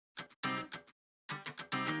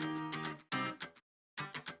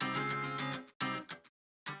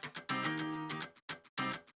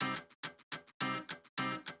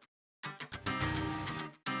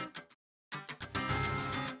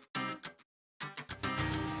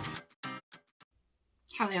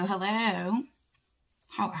Hello, hello.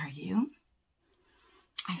 How are you?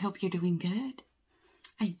 I hope you're doing good.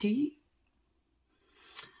 I do.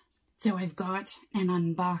 So I've got an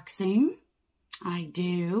unboxing. I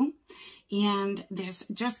do. And this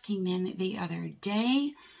just came in the other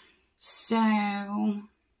day. So I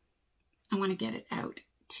want to get it out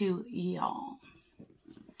to y'all.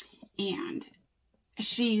 And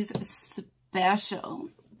she's special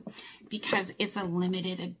because it's a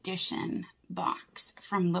limited edition box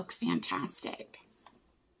from Look Fantastic.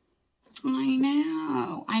 I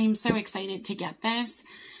know. I am so excited to get this.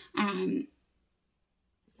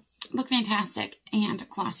 Look Fantastic and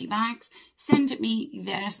Glossybox send me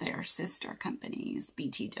this. They're sister companies,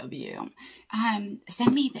 BTW.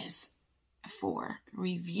 Send me this for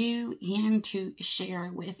review and to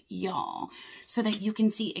share with y'all so that you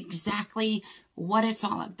can see exactly what it's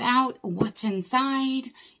all about, what's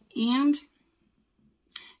inside, and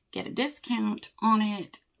get a discount on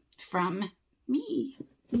it from me.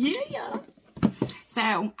 Yeah.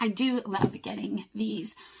 So I do love getting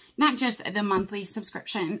these, not just the monthly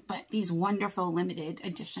subscription, but these wonderful limited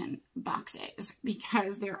edition boxes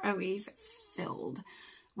because they're always filled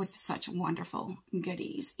with such wonderful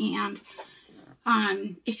goodies. And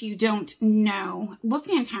if you don't know, Look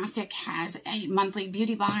Fantastic has a monthly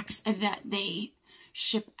beauty box that they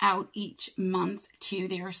ship out each month to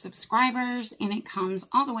their subscribers, and it comes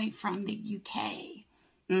all the way from the UK.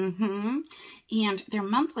 And their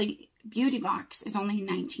monthly beauty box is only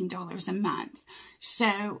 $19 a month.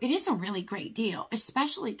 So it is a really great deal,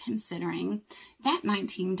 especially considering that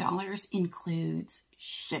 $19 includes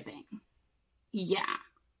shipping. Yeah,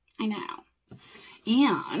 I know.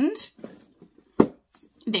 And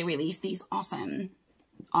they release these awesome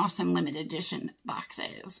limited edition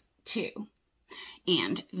boxes too.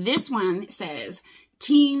 And this one says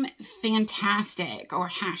Team Fantastic or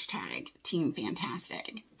hashtag Team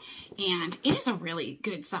Fantastic. And it is a really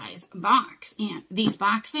good size box. And these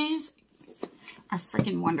boxes are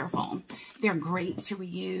freaking wonderful. They're great to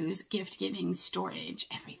reuse, gift giving, storage,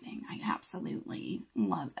 everything. I absolutely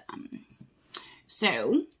love them.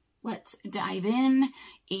 So let's dive in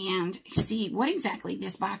and see what exactly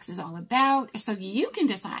this box is all about so you can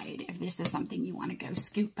decide if this is something you want to go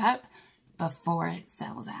scoop up before it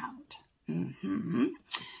sells out.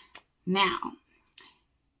 Now,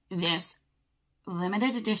 this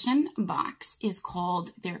limited edition box is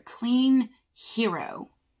called their Clean Hero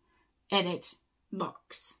Edit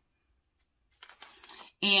Box.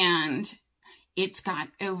 And it's got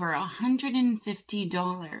over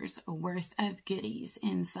 $150 worth of goodies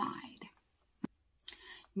inside.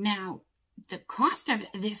 Now, the cost of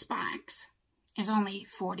this box is only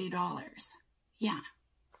 $40. Yeah,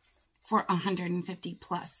 for $150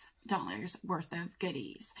 plus worth of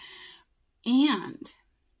goodies. And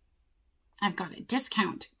I've got a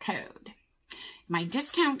discount code. My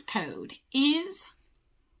discount code is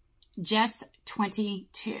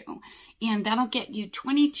jess22, and that'll get you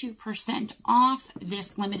 22% off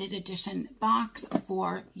this limited edition box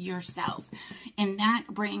for yourself. And that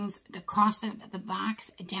brings the cost of the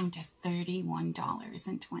box down to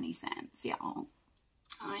 $31.20, y'all.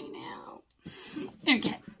 I know.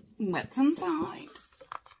 Okay, what's inside?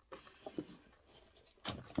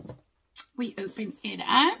 We open it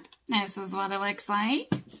up. This is what it looks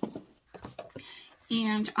like.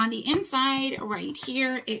 And on the inside right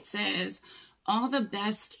here, it says, all the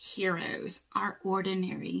best heroes are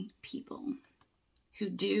ordinary people who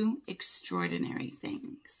do extraordinary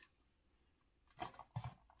things.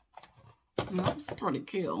 That's pretty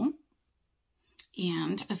cool.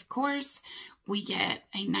 And of course, we get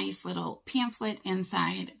a nice little pamphlet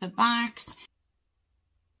inside the box.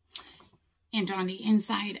 And on the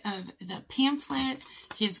inside of the pamphlet,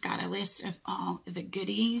 he's got a list of all the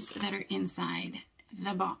goodies that are inside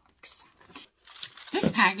the box.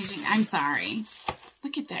 This packaging, I'm sorry.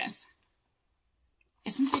 Look at this.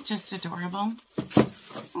 Isn't it just adorable?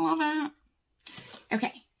 I love it.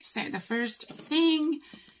 Okay, so the first thing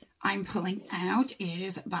I'm pulling out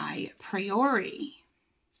is by Priori.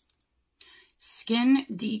 Skin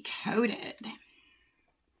Decoded.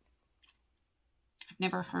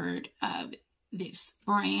 Never heard of this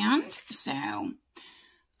brand, so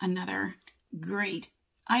another great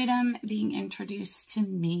item being introduced to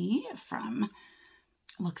me from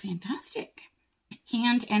Look Fantastic.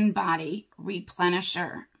 Hand and Body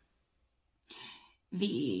Replenisher.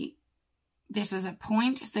 This is a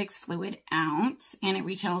 0.6 fluid ounce, and it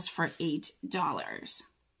retails for $8.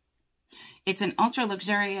 It's an ultra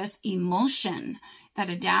luxurious emulsion that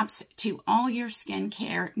adapts to all your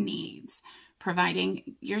skincare needs,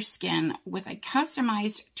 providing your skin with a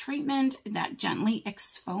customized treatment that gently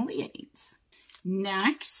exfoliates.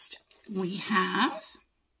 Next, we have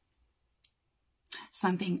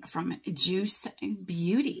something from Juice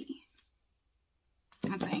Beauty.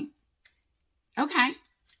 Let's see. Okay.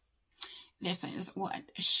 This is what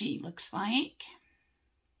she looks like.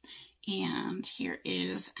 And here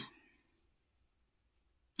is,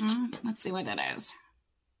 let's see what it is.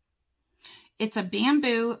 It's a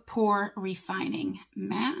bamboo pore refining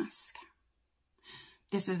mask.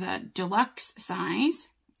 This is a deluxe size,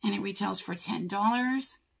 and it retails for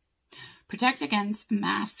 $10. Protect against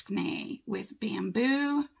maskne with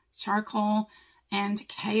bamboo, charcoal, and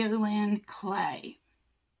kaolin clay.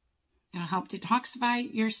 It'll help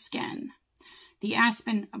detoxify your skin. The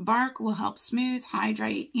aspen bark will help smooth,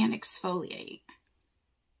 hydrate, and exfoliate.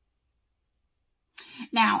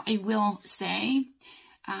 Now, I will say,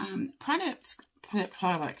 products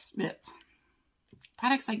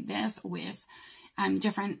like this with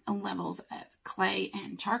different levels of clay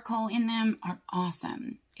and charcoal in them are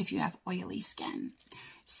awesome if you have oily skin.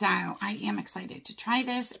 So I am excited to try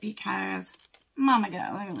this because, mama go,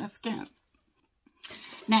 look at this skin.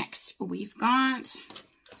 Next, we've got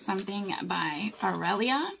something by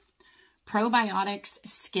Aurelia, Probiotics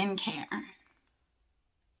Skincare.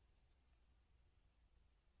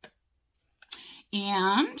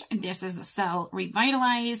 And this is a Cell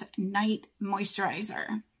Revitalize Night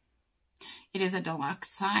Moisturizer. It is a deluxe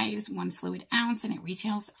size, 1 fluid ounce, and it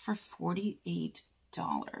retails for $48.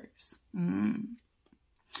 And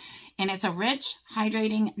it's a rich,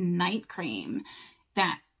 hydrating night cream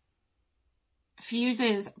that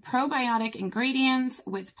fuses probiotic ingredients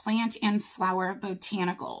with plant and flower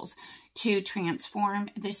botanicals to transform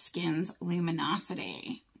the skin's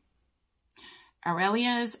luminosity.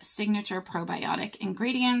 Aurelia's signature probiotic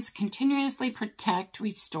ingredients continuously protect,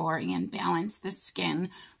 restore, and balance the skin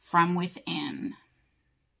from within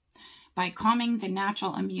by calming the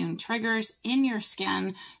natural immune triggers in your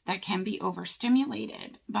skin that can be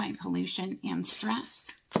overstimulated by pollution and stress.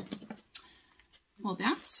 Well,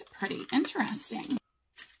 that's pretty interesting.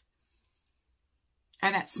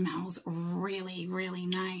 Oh, that smells really, really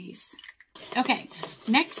nice. Okay,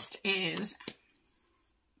 next is,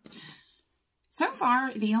 so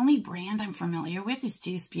far, the only brand I'm familiar with is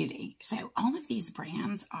Juice Beauty. So all of these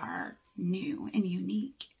brands are new and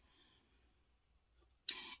unique.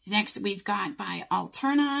 Next, we've got by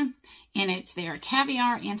Alterna, and it's their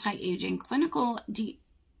Caviar Anti-Aging Clinical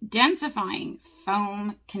Densifying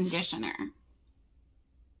Foam Conditioner.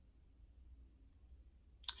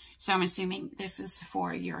 So I'm assuming this is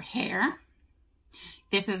for your hair.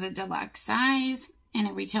 This is a deluxe size, and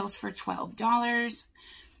it retails for $12.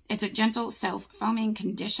 It's a gentle self-foaming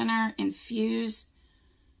conditioner infuses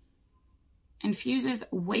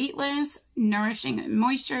weightless, nourishing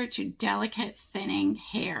moisture to delicate, thinning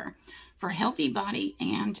hair for healthy body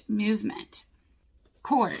and movement.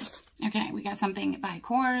 Kors. Okay, we got something by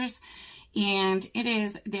Kors, and it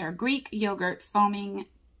is their Greek Yogurt Foaming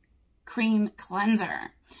Cream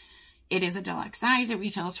Cleanser. It is a deluxe size. It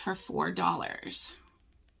retails for $4.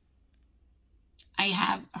 I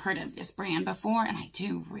have heard of this brand before, and I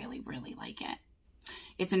do really, really like it.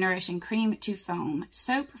 It's a nourishing cream to foam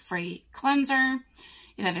soap-free cleanser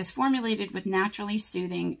that is formulated with naturally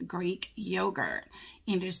soothing Greek yogurt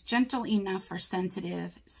and is gentle enough for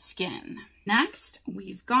sensitive skin. Next,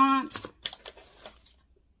 we've got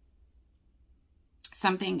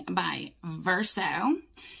something by Verso,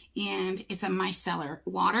 and it's a micellar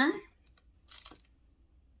water.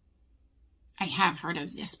 I have heard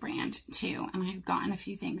of this brand too, and I've gotten a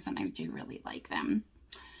few things and I do really like them.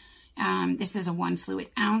 This is a 1 fluid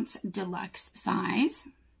ounce deluxe size,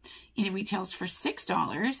 and it retails for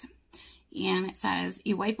 $6. And it says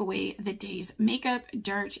you wipe away the day's makeup,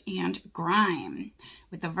 dirt, and grime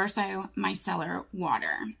with the Verso micellar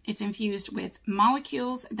water. It's infused with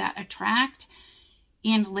molecules that attract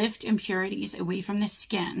and lift impurities away from the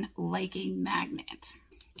skin like a magnet.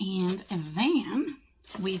 And then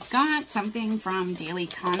we've got something from Daily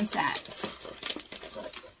Concepts.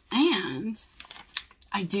 And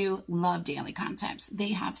I do love Daily Concepts. They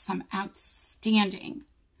have some outstanding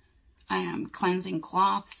cleansing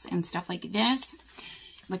cloths and stuff like this.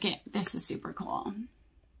 Look at this, is super cool.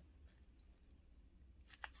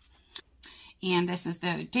 And this is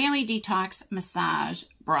the Daily Detox Massage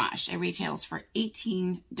Brush. It retails for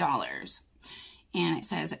 $18. And it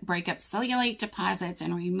says, break up cellulite deposits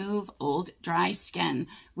and remove old dry skin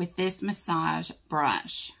with this massage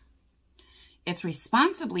brush. It's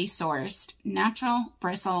responsibly sourced, natural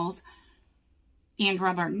bristles, and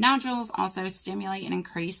rubber nodules also stimulate and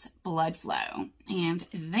increase blood flow. And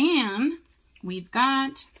then we've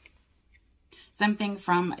got something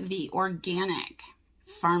from the Organic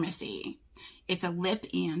Pharmacy. It's a lip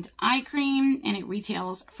and eye cream, and it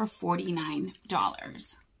retails for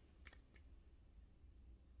 $49.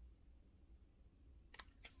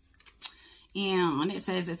 And it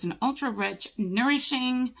says it's an ultra-rich,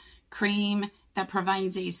 nourishing cream that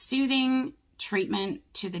provides a soothing treatment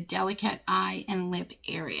to the delicate eye and lip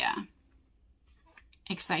area.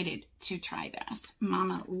 Excited to try this.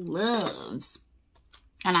 Mama loves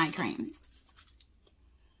an eye cream.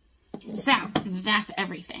 So that's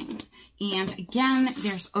everything. And again,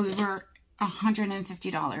 there's over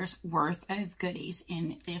 $150 worth of goodies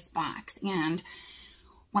in this box. And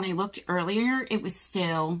when I looked earlier, it was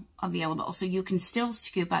still available. So you can still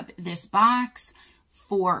scoop up this box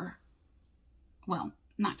for, well,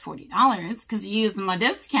 not $40 because you use my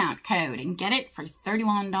discount code and get it for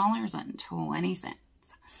 $31.20.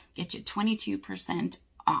 Get you 22%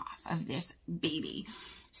 off of this baby.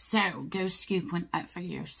 So go scoop one up for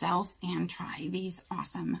yourself and try these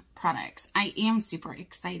awesome products. I am super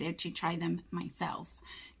excited to try them myself.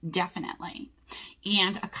 Definitely.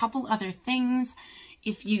 And a couple other things,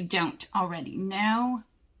 if you don't already know,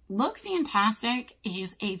 Look Fantastic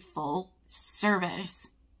is a full service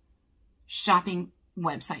shopping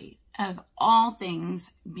website of all things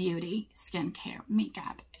beauty, skincare,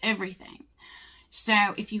 makeup, everything.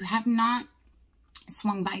 So if you have not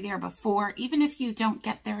swung by there before, even if you don't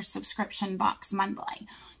get their subscription box monthly,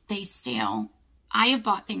 they still, I have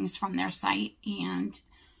bought things from their site and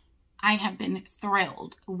I have been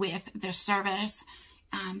thrilled with the service.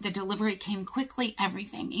 The delivery came quickly,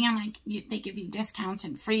 everything, and they give you discounts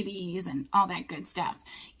and freebies and all that good stuff.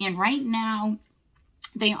 And right now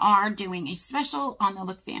they are doing a special on the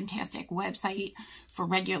Look Fantastic website for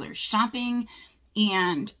regular shopping.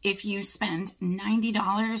 And if you spend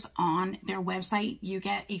 $90 on their website, you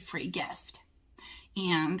get a free gift.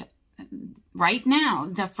 And right now,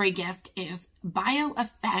 the free gift is Bio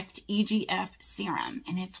Effect EGF Serum,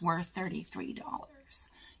 and it's worth $33.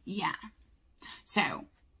 Yeah. So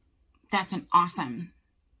that's an awesome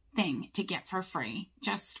thing to get for free,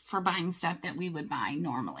 just for buying stuff that we would buy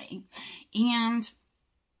normally. And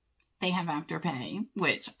they have Afterpay,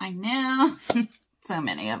 which I know so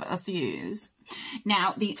many of us use.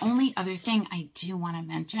 Now, the only other thing I do want to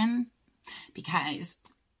mention, because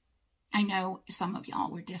I know some of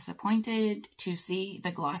y'all were disappointed to see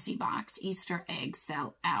the Glossybox Easter egg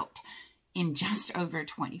sell out in just over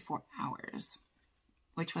 24 hours,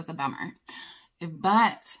 which was a bummer.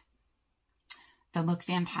 But the Look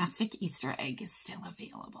Fantastic Easter egg is still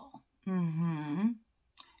available.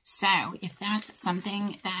 So if that's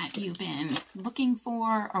something that you've been looking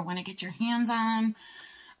for or want to get your hands on,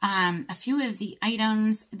 a few of the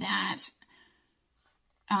items that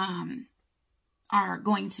are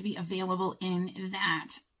going to be available in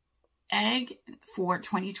that egg for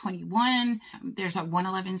 2021. There's a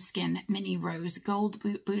 111 Skin Mini Rose Gold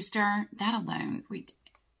Booster. That alone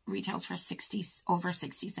retails for over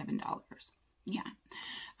 $67. Yeah.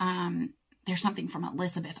 There's something from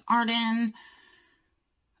Elizabeth Arden.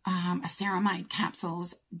 A Ceramide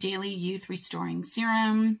Capsules Daily Youth Restoring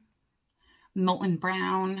Serum. Molten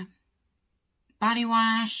Brown Body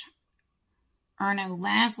Wash. Erno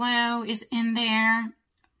Laszlo is in there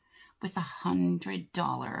with a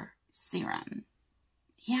 $100 serum.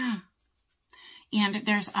 Yeah. And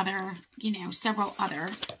there's other, several other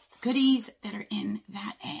goodies that are in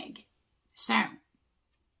that egg. So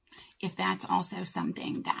if that's also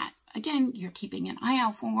something that, again, you're keeping an eye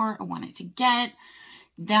out for or wanted to get,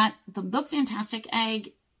 that the Look Fantastic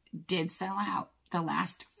egg did sell out the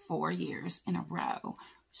last 4 years in a row.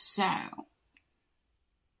 So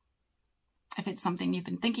if it's something you've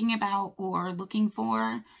been thinking about or looking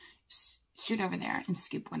for, shoot over there and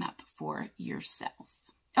scoop one up for yourself.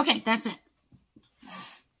 Okay, that's it.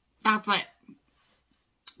 That's it.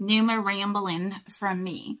 No more rambling from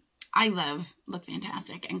me. I love Look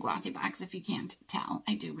Fantastic and Glossybox, if you can't tell.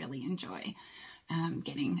 I do really enjoy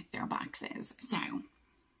getting their boxes. So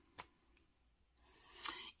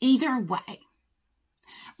either way,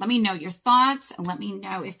 let me know your thoughts. Let me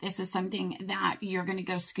know if this is something that you're going to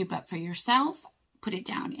go scoop up for yourself. Put it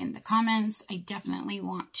down in the comments. I definitely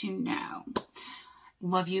want to know.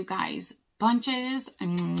 Love you guys bunches.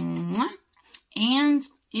 And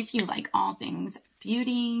if you like all things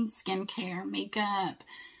beauty, skincare, makeup,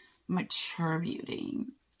 mature beauty,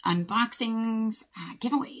 unboxings,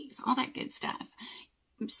 giveaways, all that good stuff,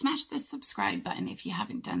 smash the subscribe button if you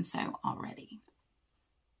haven't done so already.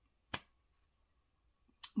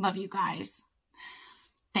 Love you guys.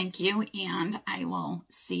 Thank you, and I will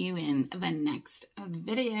see you in the next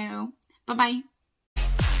video. Bye-bye.